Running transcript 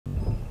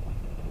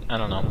I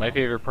don't know, my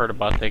favorite part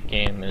about that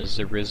game is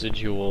the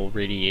residual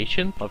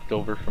radiation left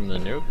over from the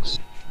nukes.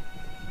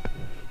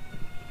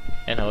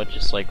 And how it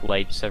just like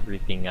lights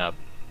everything up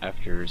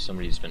after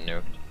somebody's been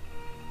nuked.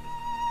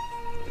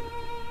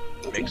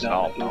 Makes it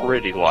all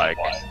pretty like.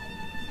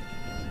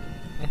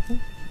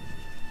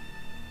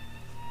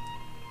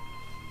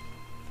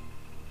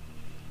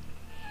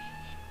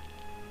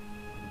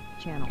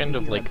 Kind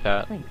of like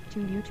that. Link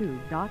to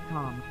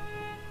youtube.com.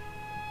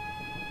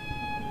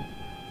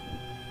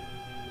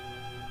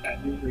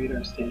 New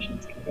radar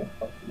stations can go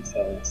fuck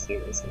themselves,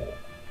 seriously.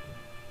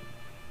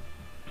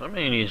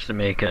 Somebody needs to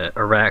make a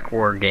Iraq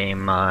War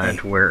game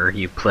mod where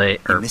you play,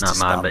 or not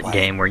mod, but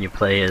game where you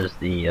play as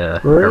the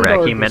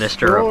Iraqi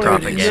Minister of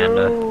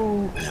Propaganda.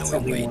 Now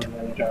we wait.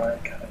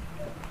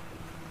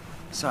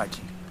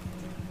 Sergeant,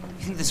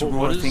 you think this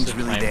Aurora thing's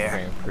really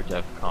there? For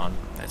DEF CON?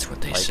 That's what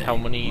they like say. How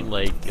many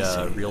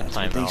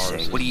real-time hours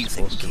is what do you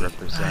supposed think? to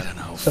represent? I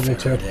don't know.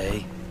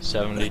 72.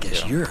 72. I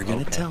guess you're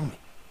gonna tell me.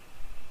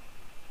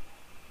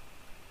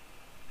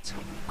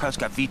 Crowd's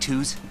got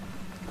V2s.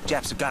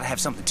 Japs have got to have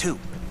something too.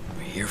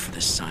 We're here for the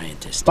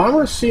scientists.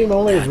 Bombers seem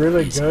only That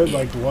really is good it.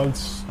 like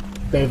once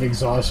they've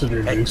exhausted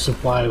their nuke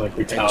supply, like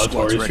Squad's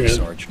retaliatory ready, shit.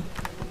 Sarge.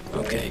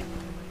 Okay.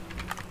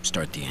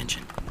 Start the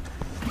engine.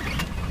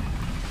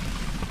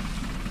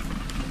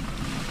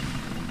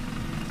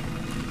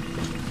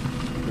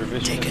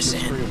 Take us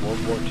in.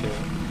 World War II.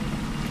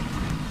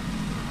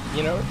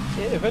 You know,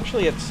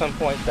 eventually at some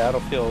point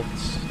Battlefield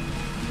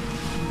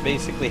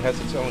basically has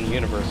its own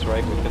universe,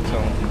 right? With its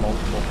own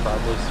multiple,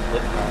 probably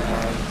split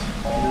timelines.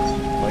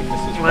 Like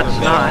this is Let's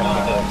not.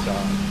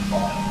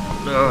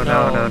 No.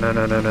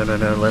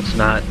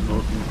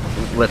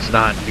 Let's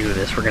not do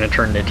this. We're gonna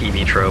turn into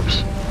TV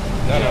tropes.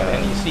 No,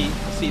 and you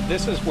see,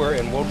 this is where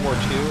in World War II,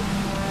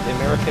 the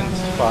Americans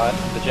fought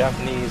the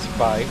Japanese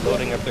by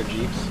loading up their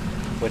jeeps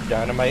with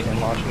dynamite and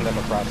launching them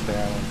across the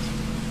islands.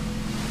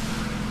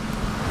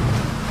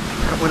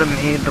 That would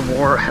have made the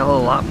war a hell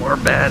of a lot more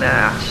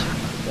badass.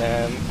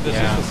 And this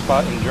is the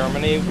spot in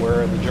Germany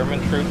where the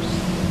German troops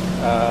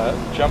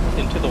jumped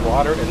into the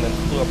water and then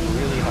flew up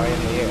really high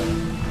in the air.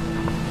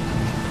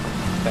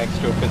 Thanks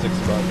to a physics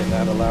bug, and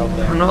that allowed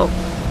them to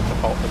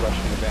halt the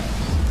Russian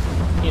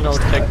advance. You know,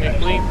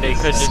 technically, they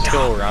could just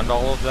go around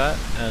all of that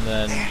and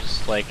then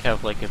just like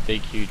have like a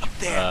big, huge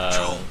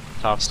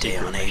top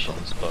secret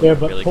missions. But yeah,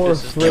 but really, poor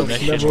this is the Fritz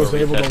mission never where was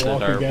we able to tested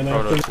walk our again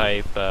after.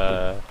 prototype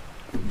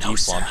jeep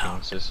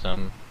launching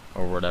system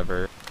or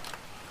whatever.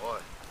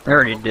 I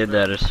already did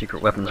that as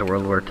Secret Weapons of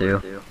World War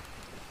II.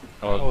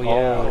 Oh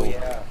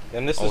yeah.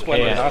 And this is when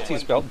the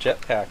Nazis built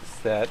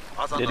jetpacks that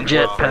didn't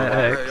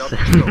Jetpacks.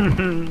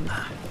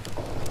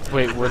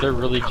 Wait, were there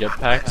really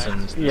jetpacks?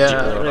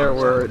 Yeah, there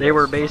were. They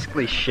were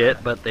basically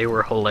shit, but they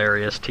were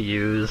hilarious to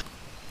use.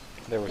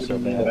 They were so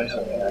bad.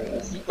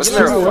 Wasn't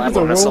there a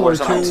flammable missile or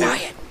something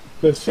too?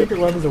 The Secret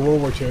Weapons of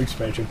World War II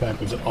expansion pack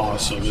was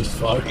awesome as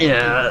fuck.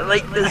 Yeah,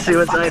 like the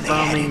suicide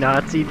bombing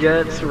Nazi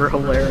jets were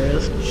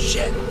hilarious.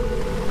 Shit.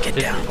 Get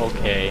down.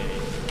 Okay.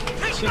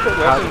 Secret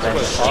Weapons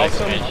was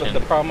awesome, but the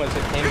problem was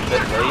it came a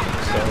bit late,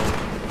 so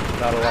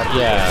not a lot of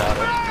people bought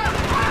it.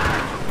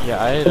 Yeah,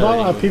 I had Not a lot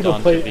of moved people on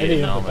to played any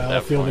Vietnam of the at that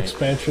Battlefield point.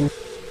 expansion.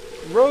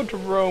 Road to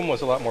Rome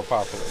was a lot more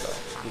popular, though.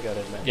 You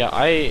gotta admit. Yeah,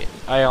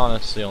 I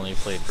honestly only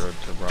played Road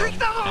to Rome and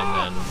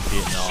then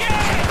Vietnam.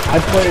 I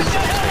played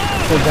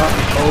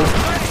Forgotten Hope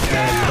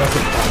and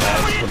Desert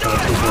Combat, which I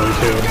was really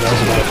too. That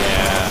was about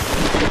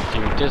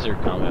Yeah, dude, Desert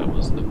Combat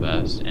was the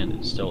best, and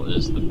it still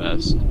is the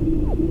best.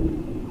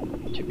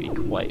 To be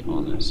quite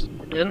honest.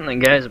 Didn't the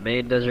guys that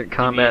made Desert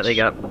Combat, they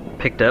got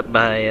picked up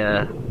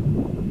by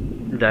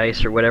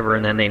DICE or whatever,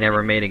 and then they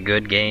never made a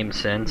good game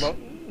since? Well,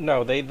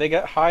 no, they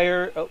got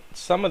hired.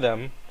 Some of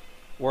them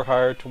were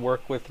hired to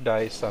work with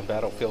DICE on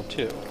Battlefield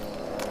 2.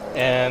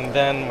 And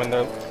then when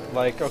they're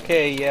like,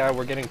 okay, yeah,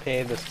 we're getting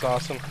paid, this is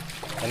awesome.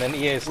 And then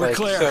EA's like,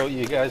 so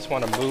you guys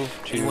want to move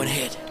to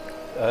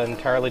an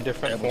entirely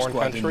different foreign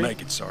country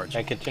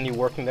and continue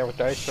working there with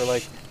DICE? They're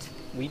like,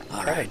 we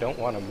kind of don't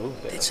want to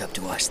move there. It's up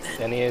to us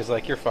then. And EA's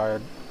like, you're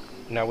fired.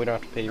 Now we don't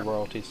have to pay you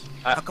royalties.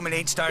 How come it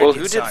ain't started? Well,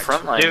 who did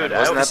Frontline? Dude,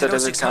 Wasn't that the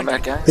Desert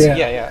Combat guys?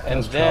 Yeah.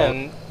 And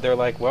then they're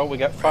like, well, we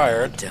got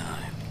fired.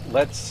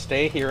 Let's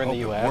stay here in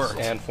the US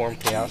and form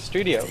Chaos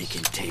Studios.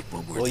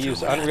 We'll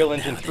use Unreal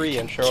Engine 3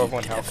 and show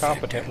everyone how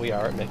competent we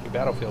are at making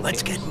Battlefield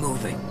games. Let's get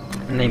moving.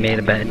 And they made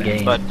a bad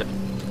game.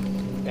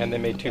 And they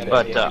made two bad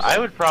But games. I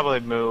would probably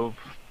move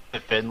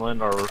to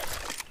Finland or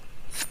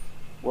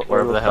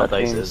wherever the hell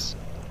DICE is.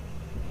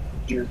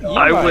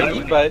 I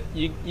would, but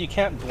you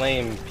can't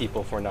blame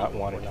people for not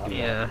wanting to.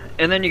 Yeah,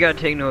 and then you gotta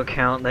take into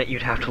account that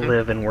you'd have to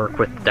live and work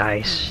with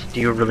DICE.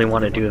 Do you really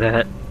want to do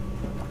that?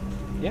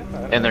 Yeah.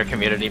 And their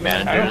community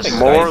managers.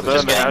 More than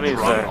just that, getting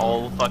drunk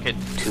all fucking.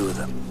 Two of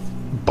them.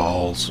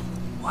 Balls.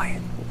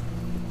 Wyatt,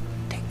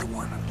 take the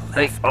one on the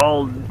left.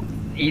 Like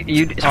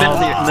you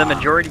spend the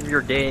majority of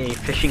your day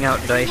fishing out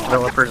DICE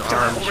developers'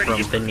 arms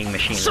from vending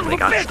machines that they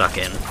got stuck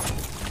in.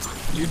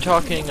 You're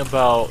talking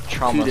about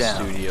Trauma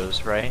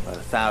Studios, right? About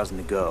 1,000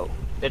 to go.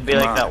 It'd be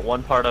like that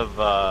one part of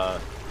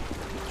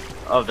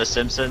The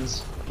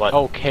Simpsons what,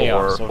 Oh,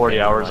 chaos, for 40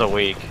 okay, hours a right.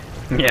 week.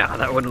 Yeah,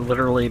 that would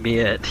literally be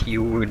it.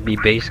 You would be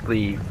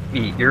basically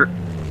your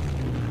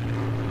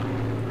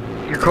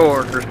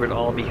coworkers would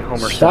all be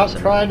Homer Stop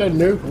Simpson. trying to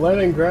nuke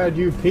Leningrad,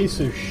 you piece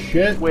of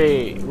shit!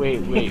 Wait.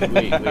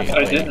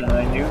 I didn't.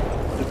 I knew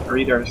the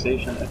radar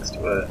station next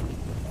to it.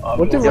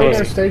 What do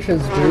radar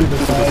stations do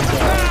besides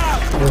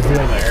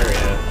reveal the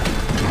area?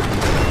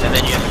 And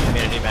then you have the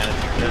community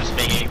manager just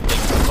making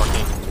things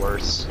fucking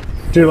worse.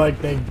 Do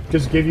like they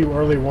just give you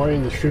early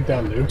warning to shoot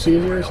down nukes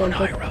easier or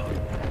something?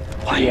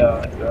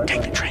 Yeah, exactly.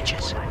 Take the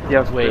trenches. Wait.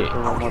 Let me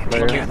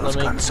get this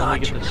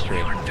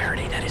straight.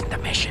 Dirty, that isn't the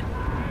mission.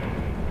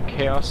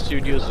 Chaos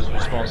Studios is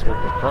responsible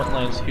for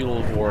Frontlines, Fuel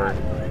of War,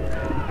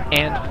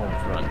 and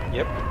Homefront.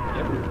 Yep.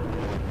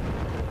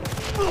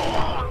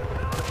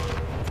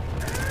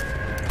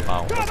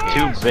 Wow.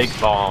 Two big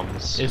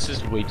bombs. This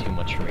is way too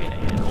much for me to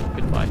handle.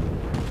 Goodbye.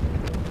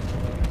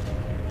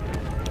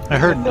 I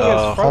heard The thing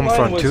is, Frontline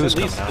Homefront was 2 at is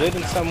least coming out.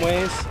 good in some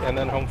ways, and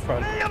then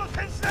Homefront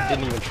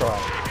didn't even try.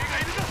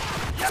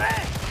 You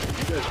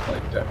guys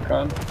played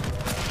DEFCON?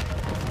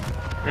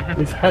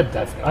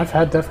 I've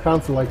had DEF CON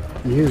for like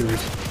years.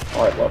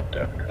 Oh, I love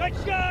DEFCON.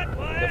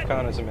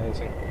 DEFCON is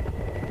amazing.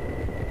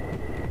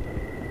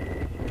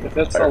 If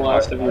that's the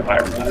last of your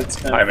hard it's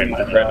gonna I'm be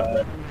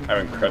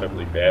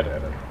incredibly bad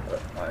at it,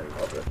 but I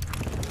love it.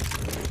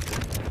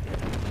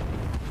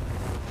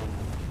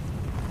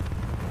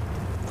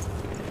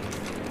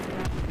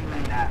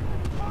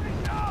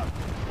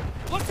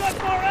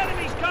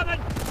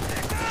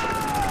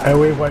 Hey,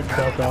 we wiped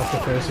Duck off the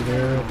face of the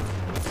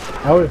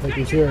earth. I don't think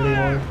he's here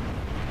anymore.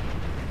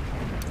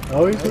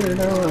 Oh, he's here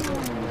now.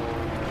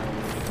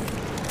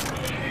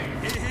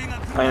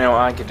 I know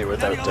I could do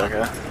without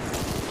Dugga.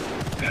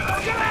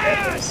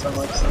 so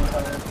much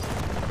sometimes.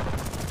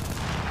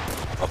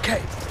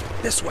 Okay,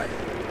 this way.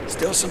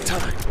 Still some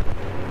time.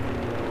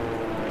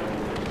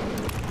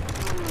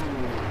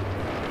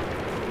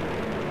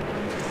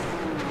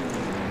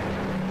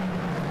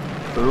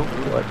 Who?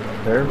 What?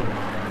 There?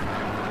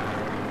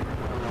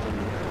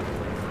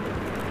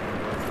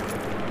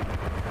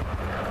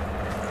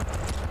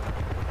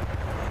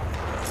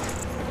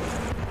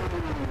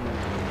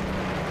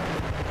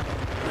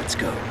 Let's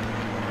go.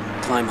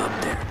 Climb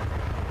up there.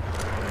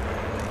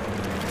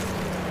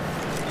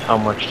 How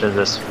much does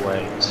this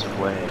weigh?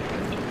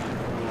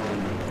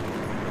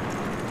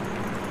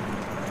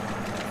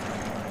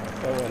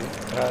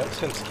 Oh, and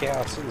since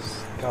Chaos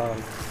is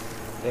gone,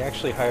 they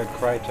actually hired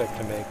Crytek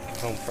to make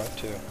Homefront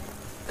 2.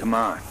 Come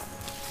on.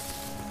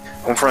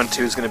 Homefront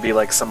 2 is gonna be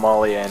like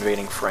Somalia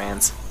invading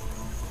France.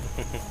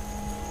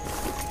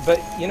 But,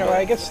 you know,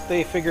 I guess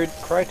they figured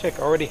Crytek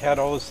already had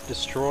all those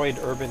destroyed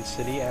urban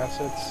city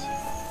assets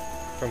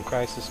from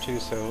Crysis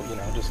 2, so, you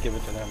know, just give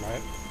it to them,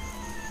 right?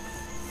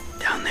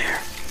 Down there.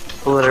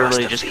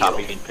 Literally the just field.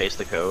 copy and paste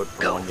the code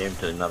from one game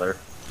to another.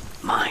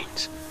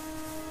 Mines.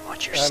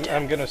 Watch your step.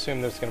 I'm gonna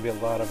assume there's gonna be a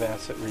lot of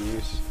asset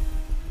reuse.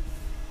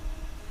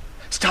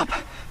 Stop!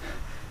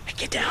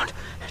 Get down!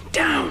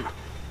 Down!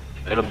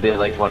 It'll be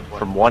like what,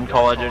 from one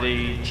Call of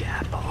Duty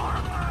Jab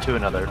armor. to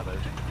another.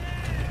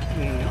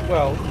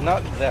 Well,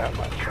 not that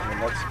much. I mean,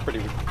 that's pretty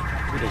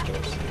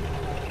ridiculous.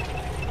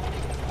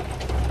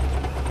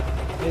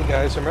 Hey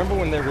guys, remember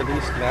when they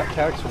released map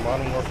packs for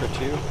Modern Warfare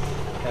 2?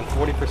 And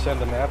 40% of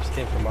the maps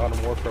came from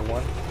Modern Warfare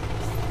 1?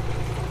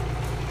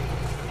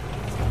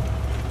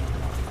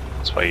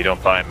 That's why you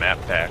don't buy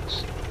map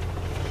packs.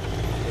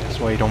 That's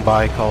why you don't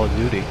buy Call of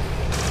Duty.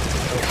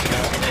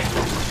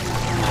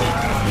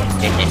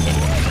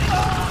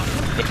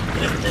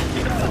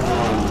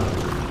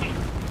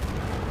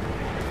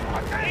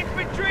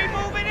 Infantry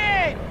moving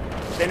in!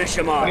 Finish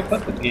him Can we off.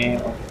 put the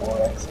game on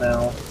 4X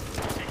now?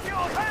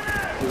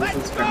 This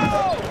is pretty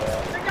much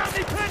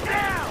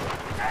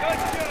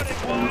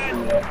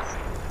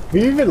Have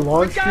you even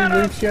launched your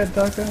nukes yet,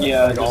 Duncan?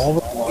 Yeah, like all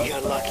of them? We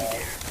got lucky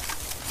there.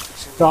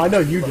 No, I know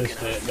you just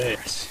did, mate.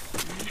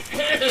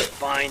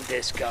 Find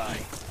this guy.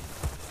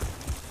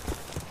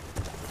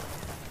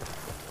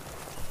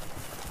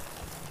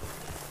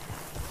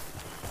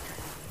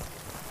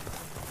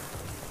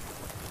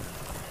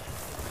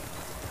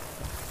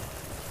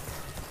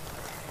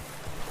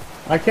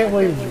 I can't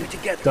believe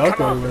Together. Duncan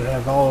Come on. would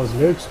have all his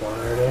nukes on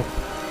already.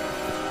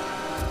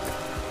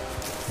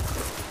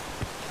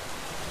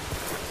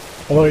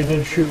 Although he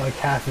did shoot like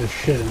half his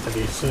shit into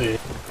DC.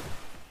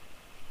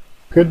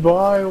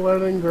 Goodbye,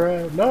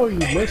 Leningrad. No, you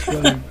missed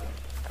Leningrad.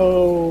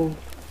 Oh. Where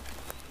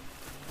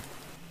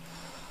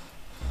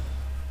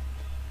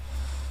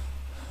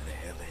the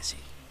hell is he?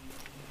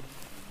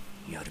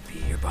 He ought to be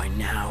here by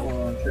now.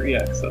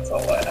 3X, that's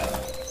all I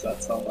have. Is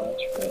that so much,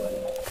 really?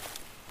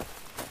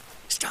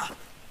 Stop.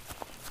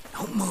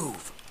 Don't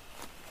move.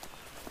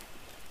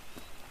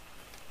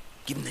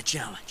 Give him the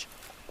challenge.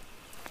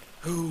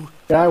 Who?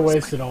 Yeah, I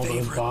wasted all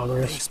those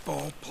bombers.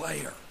 Baseball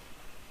player.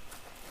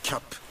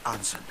 Chup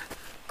Anson.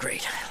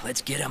 Great.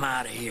 Let's get him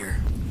out of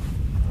here.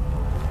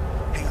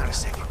 Hang on a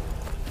second.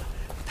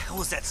 What the hell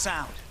was that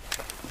sound?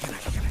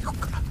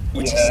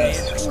 What's he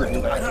Yes,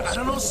 saying? I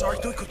don't know, sorry.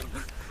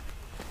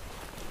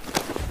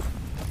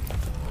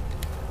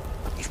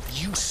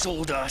 You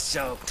sold us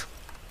out.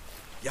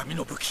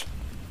 Yaminobuki.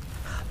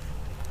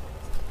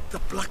 The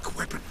black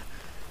weapon.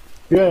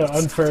 You had an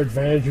unfair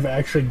advantage of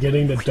actually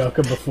getting to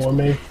Ducka before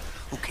me.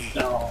 Okay,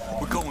 No.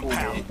 we're going,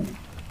 pal.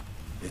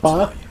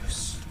 Huh?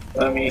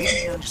 Let me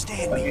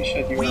Understand let me me.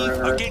 shed you We a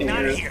river are getting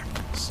out of tears. here.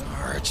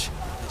 Sarge,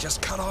 they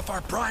just cut off our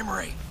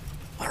primary.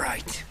 All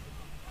right.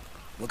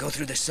 We'll go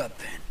through the sub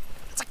pen.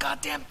 It's a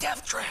goddamn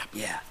death trap.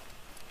 Yeah.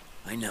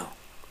 I know.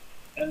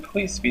 And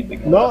please speed the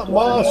game Not up.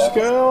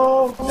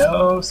 Moscow!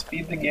 No,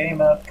 speed the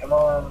game up. Come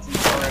on, this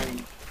is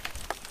boring.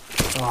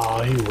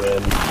 Aw, he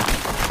wins.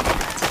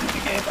 Speed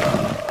the game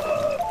up.